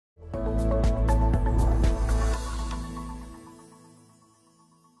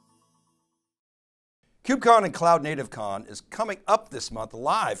KubeCon and Cloud Native Con is coming up this month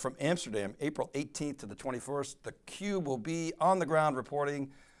live from Amsterdam, April 18th to the 21st. theCUBE will be on the ground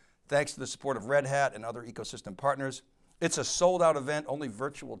reporting thanks to the support of Red Hat and other ecosystem partners. It's a sold out event, only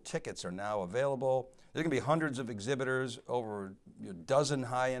virtual tickets are now available. There's going to be hundreds of exhibitors, over a dozen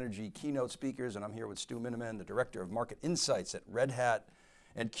high energy keynote speakers, and I'm here with Stu Miniman, the Director of Market Insights at Red Hat,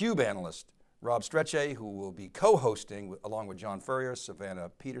 and CUBE analyst, Rob Strechay, who will be co-hosting along with John Furrier,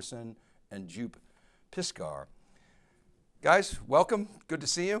 Savannah Peterson, and Jupe Piscar. Guys, welcome, good to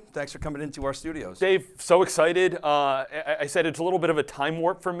see you. Thanks for coming into our studios. Dave, so excited. I said it's a little bit of a time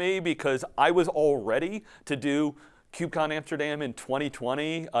warp for me because I was all ready to do KubeCon Amsterdam in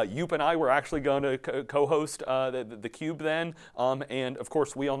 2020. Jupe and I were actually going to co-host theCUBE then, and of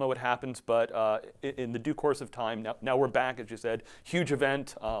course we all know what happens, but in the due course of time, now we're back, as you said, huge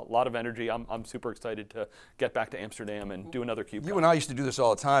event, a lot of energy. I'm super excited to get back to Amsterdam and do another KubeCon. You and I used to do this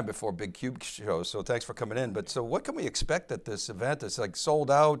all the time before big CUBE shows, so thanks for coming in. But so what can we expect at this event? It's like sold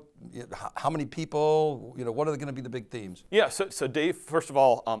out, how many people, what are going to be the big themes? Yeah, so Dave, first of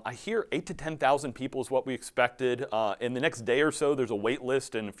all, I hear 8,000 to 10,000 people is what we expected. In the next day or so, there's a wait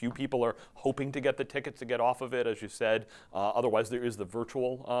list, and a few people are hoping to get the tickets to get off of it, as you said. Otherwise, there is the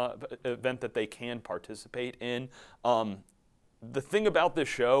virtual event that they can participate in. The thing about this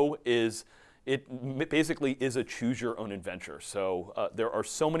show is it basically is a choose-your-own adventure. So there are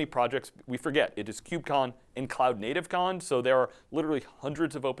so many projects. We forget, it is KubeCon and Cloud Native Con, so there are literally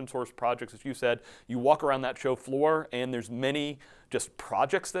hundreds of open source projects, as you said. You walk around that show floor, and there's many just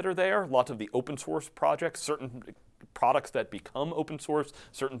projects that are there, lots of the open source projects, certain products that become open source,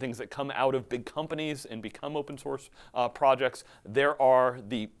 certain things that come out of big companies and become open source projects. There are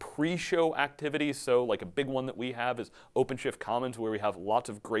the pre-show activities, so like a big one that we have is OpenShift Commons, where we have lots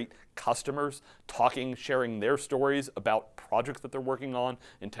of great customers talking, sharing their stories about projects that they're working on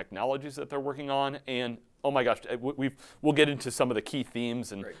and technologies that they're working on. And oh my gosh, we'll get into some of the key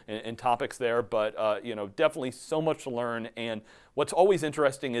themes and topics there, but definitely so much to learn. And what's always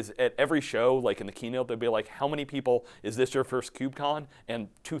interesting is at every show, like in the keynote, they'll be like, how many people, is this your first KubeCon? And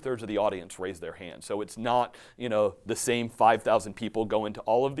 2/3 of the audience raise their hand. So it's not the same 5,000 people go into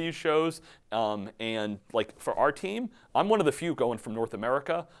all of these shows. And like for our team, I'm one of the few going from North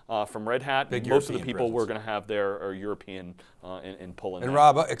America, from Red Hat. Big Most European of the people presence. we're going to have there are European and pulling. And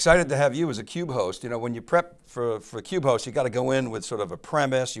Rob, excited to have you as a CUBE host. When you prep for CUBE host, you got to go in with sort of a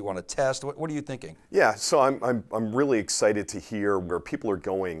premise. You want to test. What are you thinking? Yeah, so I'm really excited to hear where people are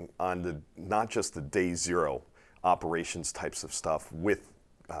going on the not just the day zero operations types of stuff with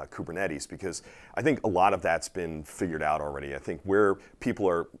Kubernetes, because I think a lot of that's been figured out already. I think where people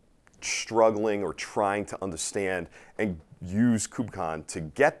are struggling or trying to understand and use KubeCon to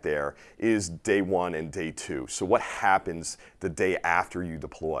get there is day one and day two. So what happens the day after you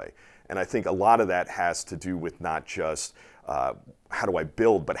deploy? And I think a lot of that has to do with not just how do I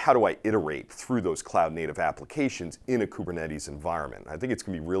build, but how do I iterate through those cloud native applications in a Kubernetes environment. I think it's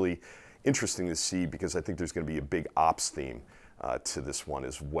going to be really interesting to see, because I think there's going to be a big ops theme to this one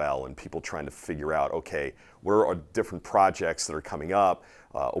as well, and people trying to figure out, okay, where are different projects that are coming up,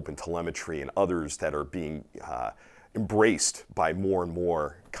 OpenTelemetry and others that are being embraced by more and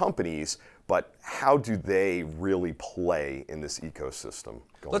more companies, but how do they really play in this ecosystem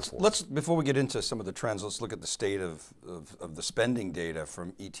going forward? Let's, before we get into some of the trends, let's look at the state of the spending data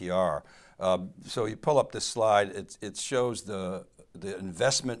from ETR. So you pull up this slide, it shows the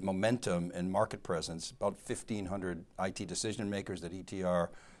investment momentum and market presence, about 1,500 IT decision makers that ETR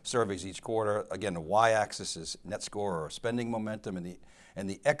surveys each quarter. Again, the y-axis is net score or spending momentum, and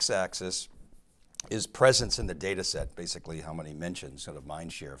the x-axis is presence in the data set, basically how many mentions, sort of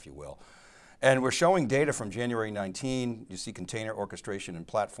mind share, if you will. And we're showing data from January 19. You see container orchestration and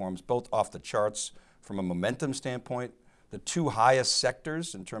platforms, both off the charts from a momentum standpoint. The two highest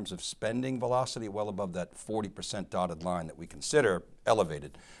sectors in terms of spending velocity, well above that 40% dotted line that we consider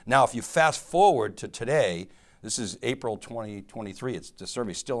elevated. Now, if you fast forward to today, this is April 2023, the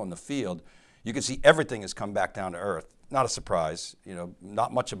survey's still in the field, you can see everything has come back down to earth. Not a surprise,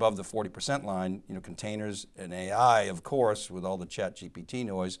 not much above the 40% line, containers and AI, of course, with all the chat GPT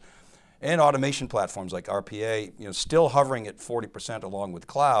noise, and automation platforms like RPA, still hovering at 40% along with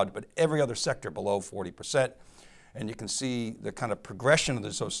cloud, but every other sector below 40%. And you can see the kind of progression of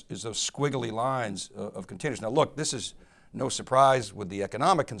those squiggly lines of containers. Now look, this is no surprise with the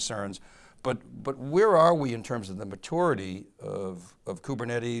economic concerns, but where are we in terms of the maturity of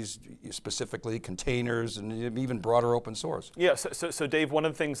Kubernetes, specifically containers, and even broader open source? Yeah, so Dave, one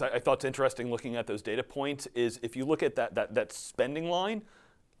of the things I thought's interesting looking at those data points is if you look at that spending line,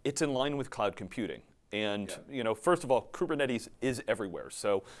 it's in line with cloud computing. And first of all, Kubernetes is everywhere.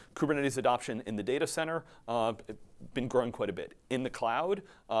 So Kubernetes adoption in the data center been growing quite a bit. In the cloud,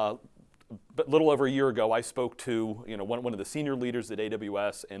 but little over a year ago, I spoke to one of the senior leaders at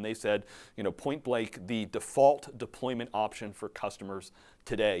AWS, and they said, point blank, the default deployment option for customers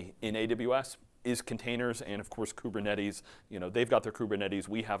today in AWS is containers and, of course, Kubernetes. They've got their Kubernetes.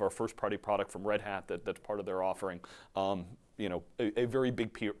 We have our first-party product from Red Hat that's part of their offering. A very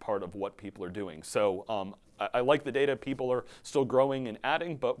big part of what people are doing. So I like the data. People are still growing and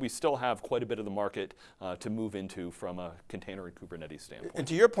adding, but we still have quite a bit of the market to move into from a container and Kubernetes standpoint. And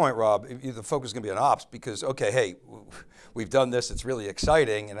to your point, Rob, the focus is going to be on ops because, okay, hey, we've done this, it's really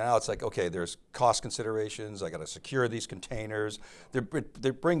exciting, and now it's like, okay, there's cost considerations, I got to secure these containers.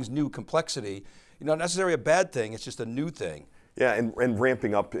 It brings new complexity. Not necessarily a bad thing, it's just a new thing. Yeah, and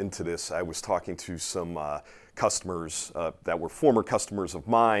ramping up into this, I was talking to some customers that were former customers of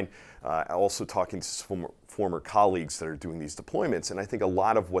mine, also talking to some former colleagues that are doing these deployments, and I think a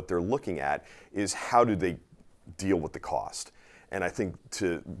lot of what they're looking at is how do they deal with the cost. And I think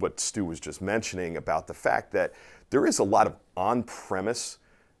to what Stu was just mentioning about the fact that there is a lot of on-premise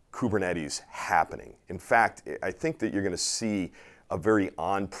Kubernetes happening. In fact, I think that you're going to see a very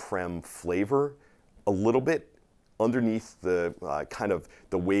on-prem flavor a little bit underneath the kind of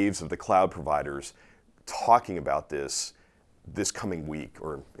the waves of the cloud providers talking about this coming week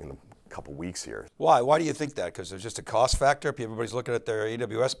or in a couple weeks here. Why? Why do you think that? Because there's just a cost factor? Everybody's looking at their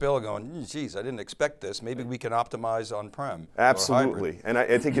AWS bill and going, geez, I didn't expect this. Maybe we can optimize on-prem. Absolutely. And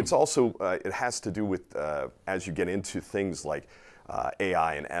I think it's also, it has to do with, as you get into things like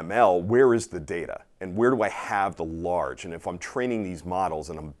AI and ML, where is the data? And where do I have the large? And if I'm training these models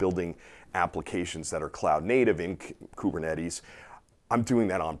and I'm building applications that are cloud native in Kubernetes, I'm doing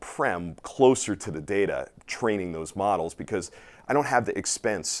that on-prem, closer to the data, training those models because I don't have the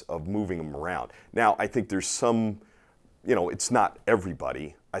expense of moving them around. Now, I think there's some, it's not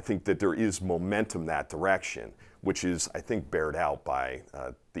everybody. I think that there is momentum that direction, which is, I think, bared out by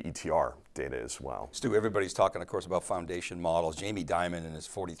the ETR data as well. Stu, everybody's talking, of course, about foundation models. Jamie Dimon in his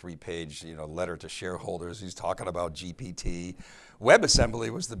 43-page letter to shareholders, he's talking about GPT.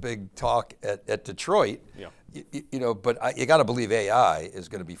 WebAssembly was the big talk at Detroit. Yeah. But you got to believe AI is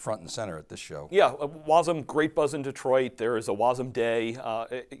going to be front and center at this show. Yeah, WASM, great buzz in Detroit. There is a WASM day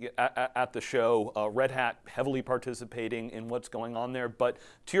at the show. Red Hat heavily participating in what's going on there. But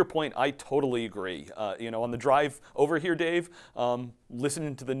to your point, I totally agree. On the drive over here, Dave,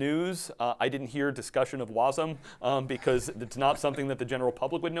 listening to the news, I didn't hear discussion of WASM because it's not something that the general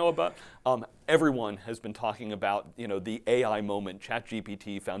public would know about. Everyone has been talking about the AI moment,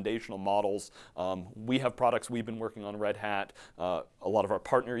 ChatGPT, foundational models. We have products we've been working on Red Hat. A lot of our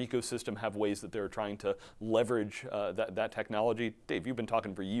partner ecosystem have ways that they're trying to leverage that technology. Dave, you've been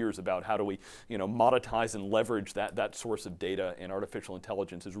talking for years about how do we monetize and leverage that source of data, and artificial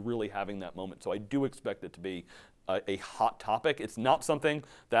intelligence is really having that moment. So I do expect it to be a hot topic. It's not something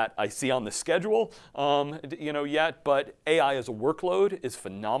that I see on the schedule yet, but AI as a workload is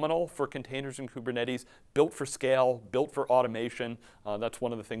phenomenal for containers and Kubernetes, built for scale, built for automation. That's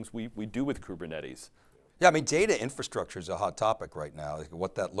one of the things we do with Kubernetes. Yeah, I mean, data infrastructure is a hot topic right now,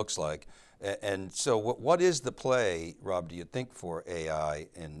 what that looks like. And so what is the play, Rob, do you think, for AI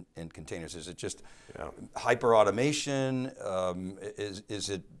in containers? Is it just hyper automation? Is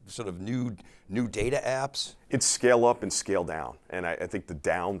it sort of new data apps? It's scale up and scale down. And I think the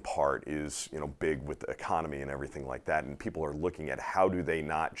down part is big with the economy and everything like that. And people are looking at how do they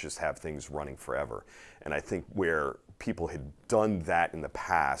not just have things running forever. And I think where people had done that in the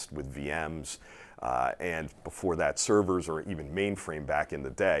past with VMs, and before that servers or even mainframe back in the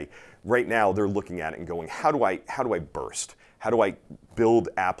day, right now they're looking at it and going, how do I burst? How do I build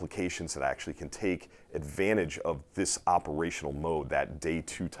applications that actually can take advantage of this operational mode, that day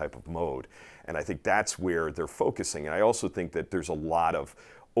 2 type of mode? And I think that's where they're focusing. And I also think that there's a lot of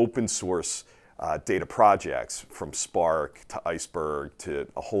open source data projects, from Spark to Iceberg to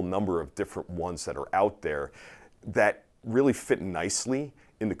a whole number of different ones that are out there that really fit nicely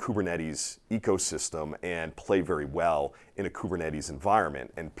in the Kubernetes ecosystem and play very well in a Kubernetes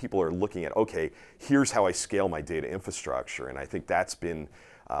environment. And people are looking at, okay, here's how I scale my data infrastructure. And I think that's been,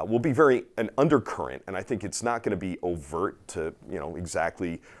 will be an undercurrent. And I think it's not going to be overt to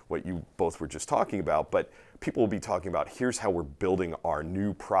exactly what you both were just talking about, but people will be talking about, here's how we're building our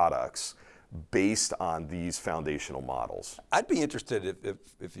new products based on these foundational models. I'd be interested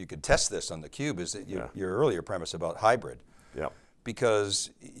if you could test this on theCUBE, is that your earlier premise about hybrid. Yeah.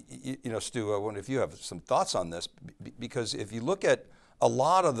 Because, Stu, I wonder if you have some thoughts on this, because if you look at a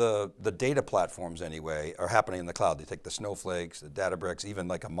lot of the data platforms anyway are happening in the cloud. They take the Snowflakes, the Databricks, even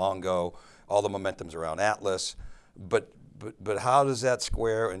like a Mongo, all the momentum's around Atlas. But how does that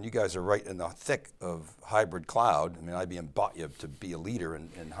square, and you guys are right in the thick of hybrid cloud. I mean, IBM bought you to be a leader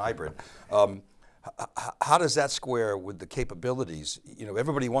in hybrid. How does that square with the capabilities? You know,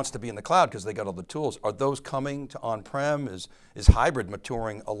 everybody wants to be in the cloud because they got all the tools. Are those coming to on-prem? Is hybrid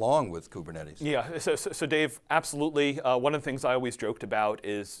maturing along with Kubernetes? Yeah, so Dave, absolutely. One of the things I always joked about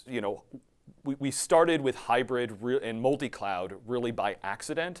is, you know, we started with hybrid and multi-cloud really by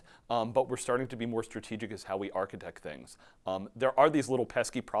accident, but we're starting to be more strategic as how we architect things. There are these little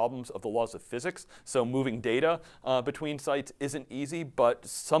pesky problems of the laws of physics, so moving data between sites isn't easy, but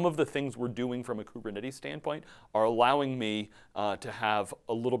some of the things we're doing from a Kubernetes standpoint are allowing me to have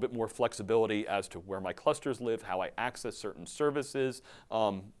a little bit more flexibility as to where my clusters live, how I access certain services.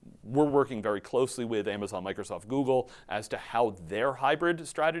 We're working very closely with Amazon, Microsoft, Google as to how their hybrid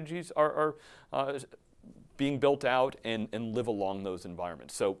strategies are being built out and live along those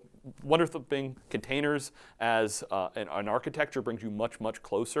environments. So wonderful thing, containers as an architecture brings you much, much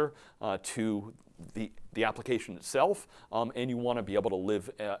closer to the application itself, and you want to be able to live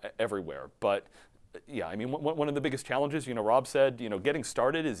everywhere. But yeah, I mean, one of the biggest challenges, you know, Rob said, you know, getting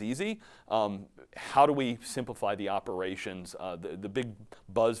started is easy. How do we simplify the operations? The big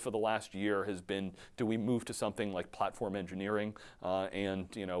buzz for the last year has been, do we move to something like platform engineering? And,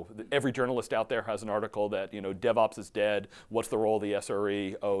 you know, every journalist out there has an article that, you know, DevOps is dead. What's the role of the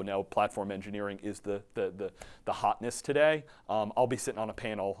SRE? Oh, now platform engineering is the hotness today. I'll be sitting on a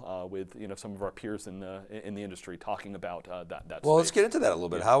panel with, you know, some of our peers in the industry talking about that Well, space. let's get into that a little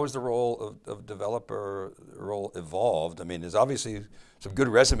bit. Yeah. How has the role of developer role evolved? I mean, there's obviously some good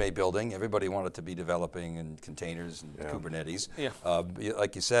resume building. Everybody wanted to be developing in containers and Kubernetes. Yeah.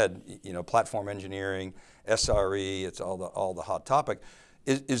 Like you said, you know, platform engineering, SRE, it's all the hot topic.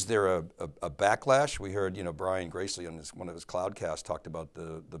 Is there a backlash? We heard, you know, Brian Gracely on one of his Cloudcasts talked about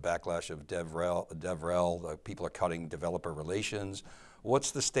the backlash of DevRel. People are cutting developer relations. What's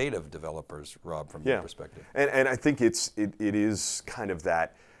the state of developers, Rob, from your perspective? And I think it is kind of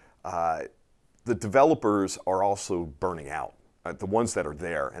that. The developers are also burning out, the ones that are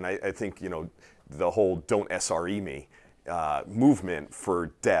there. And I think, you know, the whole don't SRE me movement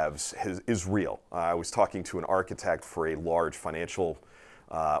for devs is real. I was talking to an architect for a large financial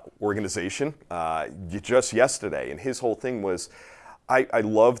organization just yesterday, and his whole thing was, I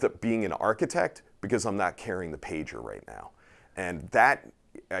love that being an architect because I'm not carrying the pager right now. And that,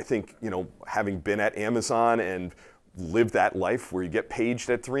 I think, you know, having been at Amazon and lived that life where you get paged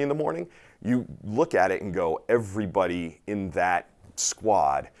at 3 in the morning, you look at it and go, everybody in that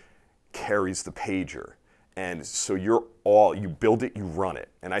squad carries the pager. And so you build it, you run it.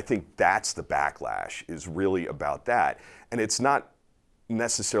 And I think that's the backlash, is really about that. And it's not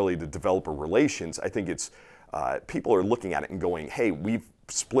necessarily the developer relations. I think it's people are looking at it and going, hey, we've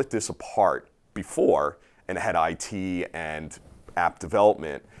split this apart before and had IT and app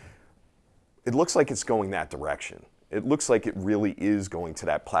development. It looks like it's going that direction. It looks like it really is going to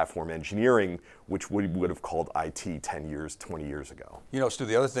that platform engineering, which we would have called IT 10 years, 20 years ago. You know, Stu,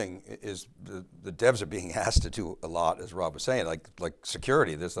 the other thing is the devs are being asked to do a lot, as Rob was saying, like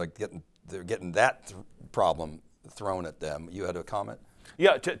security. There's like they're getting that problem thrown at them. You had a comment?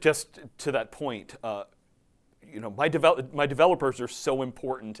 Yeah, just to that point, you know, my developers are so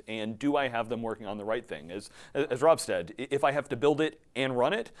important, and do I have them working on the right thing? As Rob said, if I have to build it and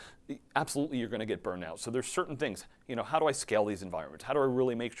run it, absolutely you're going to get burned out. So there's certain things, you know, how do I scale these environments? How do I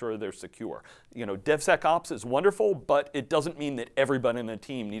really make sure they're secure? You know, DevSecOps is wonderful, but it doesn't mean that everybody in the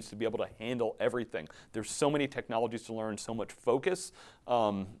team needs to be able to handle everything. There's so many technologies to learn, so much focus.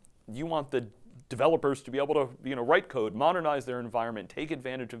 You want the developers to be able to, you know, write code, modernize their environment, take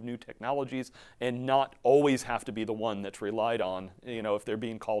advantage of new technologies, and not always have to be the one that's relied on, you know, if they're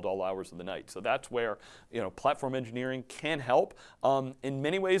being called all hours of the night. So that's where, you know, platform engineering can help. In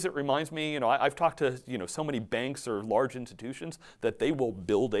many ways, it reminds me, you know, I've talked to, you know, so many banks or large institutions that they will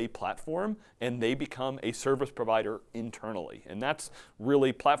build a platform and they become a service provider internally. And that's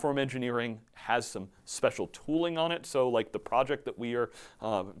really, platform engineering has some special tooling on it. So like the project that we are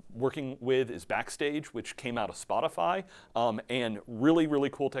working with is Backstage, which came out of Spotify, and really,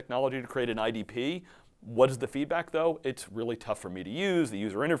 really cool technology to create an IDP. What is the feedback though? It's really tough for me to use. The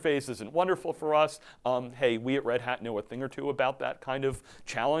user interface isn't wonderful for us. Hey, we at Red Hat know a thing or two about that kind of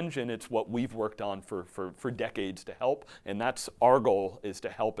challenge, and it's what we've worked on for decades to help. And that's our goal, is to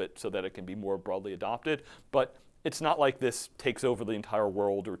help it so that it can be more broadly adopted. But it's not like this takes over the entire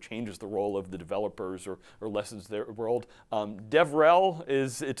world or changes the role of the developers or lessens their world. DevRel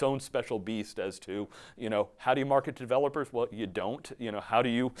is its own special beast as to, how do you market to developers? Well, you don't. How do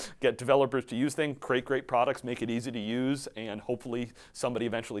you get developers to use things, create great products, make it easy to use, and hopefully somebody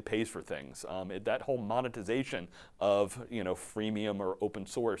eventually pays for things. That whole monetization of, freemium or open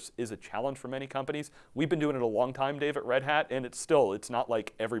source is a challenge for many companies. We've been doing it a long time, Dave, at Red Hat, and it's not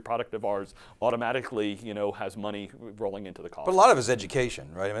like every product of ours automatically, has money rolling into the cost. But a lot of it is education,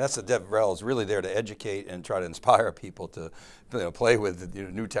 right? I mean, that's the DevRel is really there to educate and try to inspire people to play with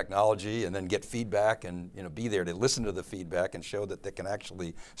new technology and then get feedback and be there to listen to the feedback and show that they can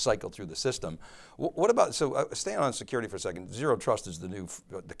actually cycle through the system. What about, so staying on security for a second, zero trust is the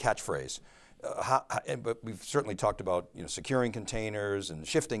catchphrase. But we've certainly talked about securing containers and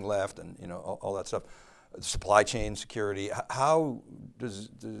shifting left and all that stuff. Supply chain security. How does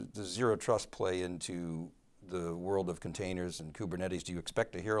zero trust play into the world of containers and Kubernetes? Do you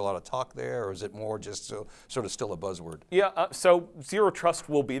expect to hear a lot of talk there, or is it more just sort of still a buzzword? Yeah, so zero trust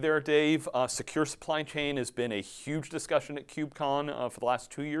will be there, Dave. Secure supply chain has been a huge discussion at KubeCon for the last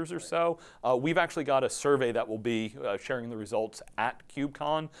 2 years or so. We've actually got a survey that will be sharing the results at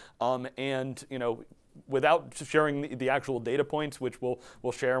KubeCon, and without sharing the actual data points, which we'll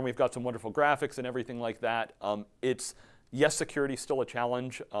share, and we've got some wonderful graphics and everything like that, yes, security is still a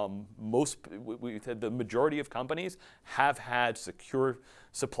challenge. The majority of companies have had secure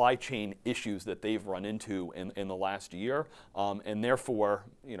supply chain issues that they've run into in the last year, and therefore,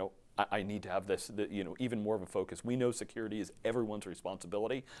 I need to have this, even more of a focus. We know security is everyone's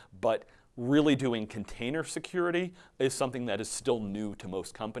responsibility, but really doing container security is something that is still new to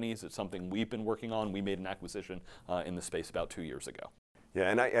most companies. It's something we've been working on. We made an acquisition in the space about 2 years ago. Yeah,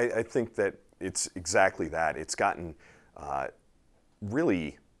 and I think that it's exactly that. It's gotten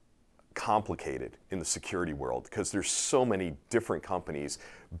really complicated in the security world because there's so many different companies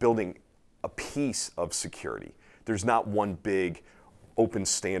building a piece of security. There's not one big open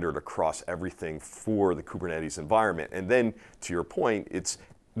standard across everything for the Kubernetes environment. And then, to your point, it's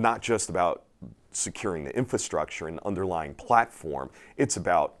not just about securing the infrastructure and underlying platform. It's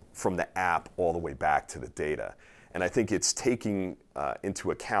about from the app all the way back to the data. And I think it's taking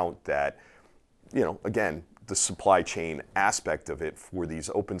into account that, again, the supply chain aspect of it for these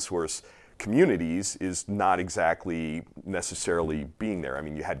open source communities is not exactly necessarily being there. I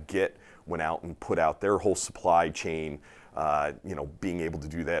mean, you had Git went out and put out their whole supply chain, being able to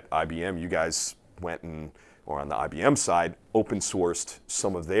do that. IBM, you guys went and, or on the IBM side, open sourced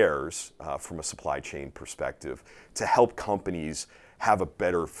some of theirs from a supply chain perspective to help companies have a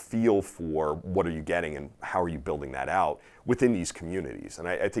better feel for what are you getting and how are you building that out within these communities. And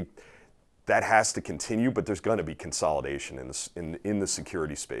I think that has to continue, but there's going to be consolidation in the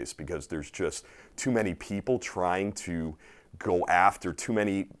security space because there's just too many people trying to go after too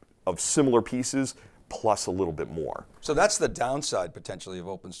many of similar pieces plus a little bit more. So that's the downside potentially of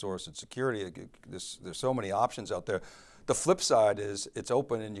open source and security. There's so many options out there. The flip side is it's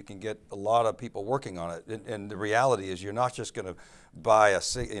open and you can get a lot of people working on it. And the reality is you're not just going to buy a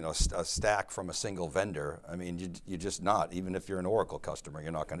stack from a single vendor. I mean, you're just not. Even if you're an Oracle customer,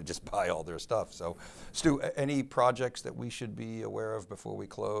 you're not going to just buy all their stuff. So, Stu, any projects that we should be aware of before we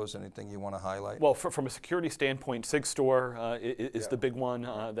close? Anything you want to highlight? Well, from a security standpoint, SigStore is the big one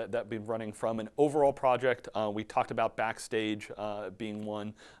that we've been running from an overall project. We talked about Backstage being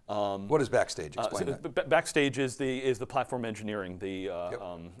one. What is Backstage? Explain that. Backstage is the platform engineering, the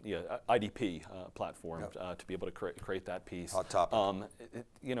IDP platform to be able to create that piece. Hot topic.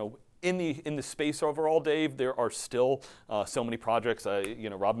 In the space overall, Dave, there are still so many projects.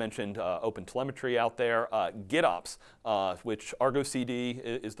 Rob mentioned OpenTelemetry out there. GitOps, which Argo CD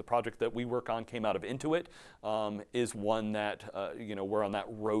is the project that we work on, came out of Intuit, is one that we're on that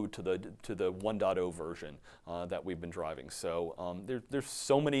road to the 1.0 version that we've been driving. So there's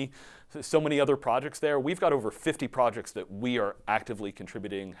so many other projects there. We've got over 50 projects that we are actively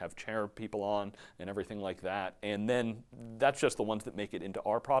contributing, have chair people on, and everything like that. And then that's just the ones that make it into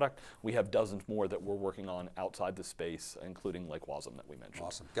our product. We have dozens more that we're working on outside the space, including like Wasm that we mentioned.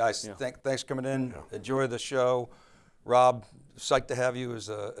 Awesome. Guys, thanks for coming in. Yeah. Enjoy the show. Rob, psyched to have you as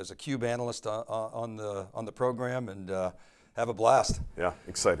a CUBE analyst on the program, and have a blast. Yeah,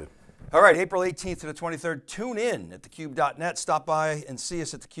 excited. All right, April 18th to the 23rd, tune in at thecube.net. Stop by and see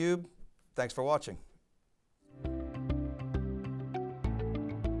us at theCUBE. Thanks for watching.